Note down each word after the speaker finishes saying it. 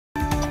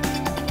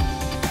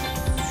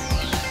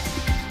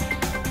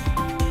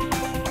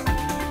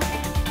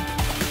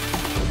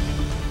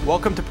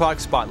Welcome to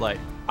Product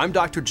Spotlight. I'm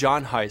Dr.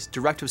 John Heiss,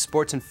 Director of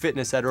Sports and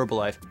Fitness at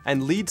Herbalife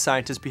and lead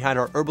scientist behind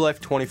our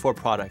Herbalife24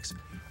 products.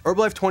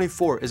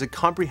 Herbalife24 is a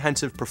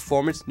comprehensive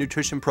performance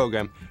nutrition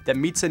program that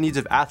meets the needs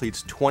of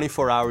athletes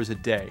 24 hours a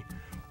day.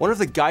 One of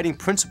the guiding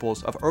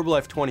principles of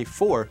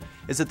Herbalife24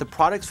 is that the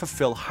products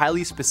fulfill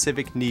highly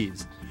specific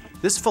needs.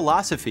 This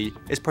philosophy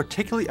is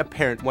particularly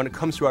apparent when it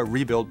comes to our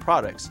Rebuild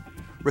products.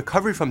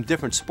 Recovery from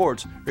different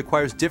sports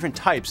requires different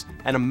types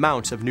and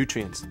amounts of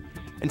nutrients.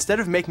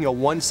 Instead of making a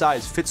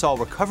one-size-fits-all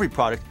recovery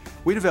product,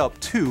 we developed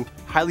two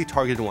highly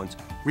targeted ones,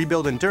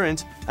 Rebuild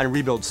Endurance and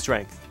Rebuild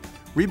Strength.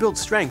 Rebuild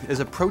Strength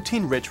is a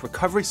protein-rich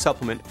recovery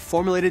supplement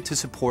formulated to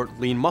support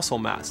lean muscle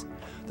mass.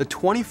 The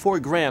 24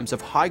 grams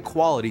of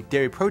high-quality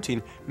dairy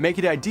protein make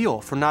it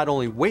ideal for not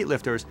only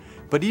weightlifters,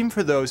 but even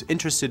for those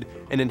interested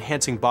in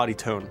enhancing body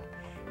tone.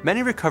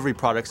 Many recovery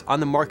products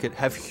on the market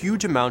have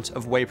huge amounts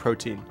of whey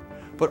protein,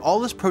 but all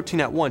this protein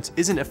at once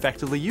isn't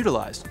effectively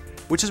utilized,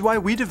 which is why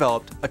we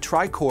developed a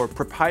tri-core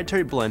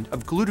proprietary blend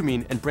of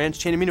glutamine and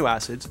branched-chain amino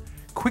acids,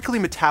 quickly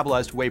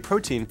metabolized whey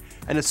protein,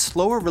 and a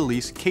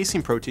slower-release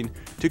casein protein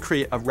to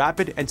create a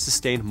rapid and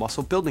sustained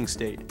muscle building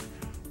state.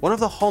 One of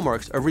the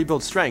hallmarks of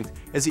Rebuild Strength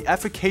is the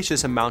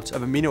efficacious amounts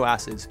of amino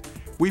acids.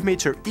 We've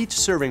made sure each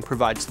serving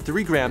provides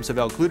 3 grams of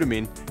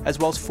L-glutamine as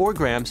well as 4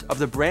 grams of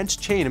the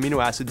branched-chain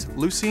amino acids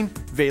leucine,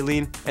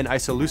 valine, and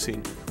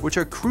isoleucine, which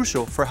are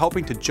crucial for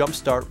helping to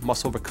jumpstart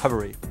muscle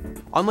recovery.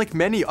 Unlike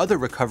many other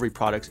recovery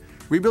products,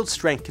 Rebuild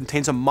Strength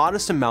contains a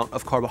modest amount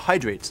of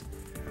carbohydrates.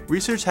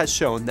 Research has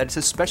shown that it's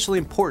especially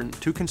important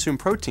to consume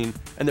protein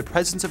in the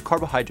presence of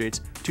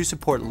carbohydrates to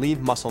support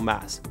lean muscle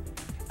mass.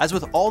 As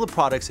with all the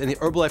products in the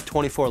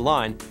Herbalife24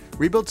 line,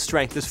 Rebuild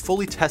Strength is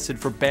fully tested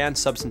for banned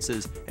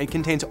substances and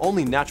contains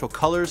only natural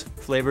colors,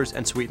 flavors,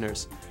 and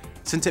sweeteners.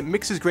 Since it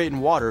mixes great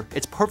in water,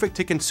 it's perfect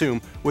to consume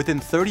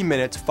within 30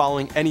 minutes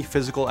following any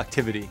physical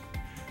activity.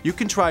 You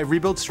can try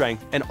Rebuild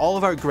Strength and all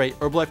of our great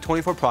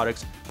Herbalife24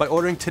 products by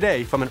ordering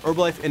today from an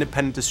Herbalife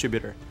independent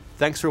distributor.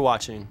 Thanks for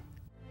watching.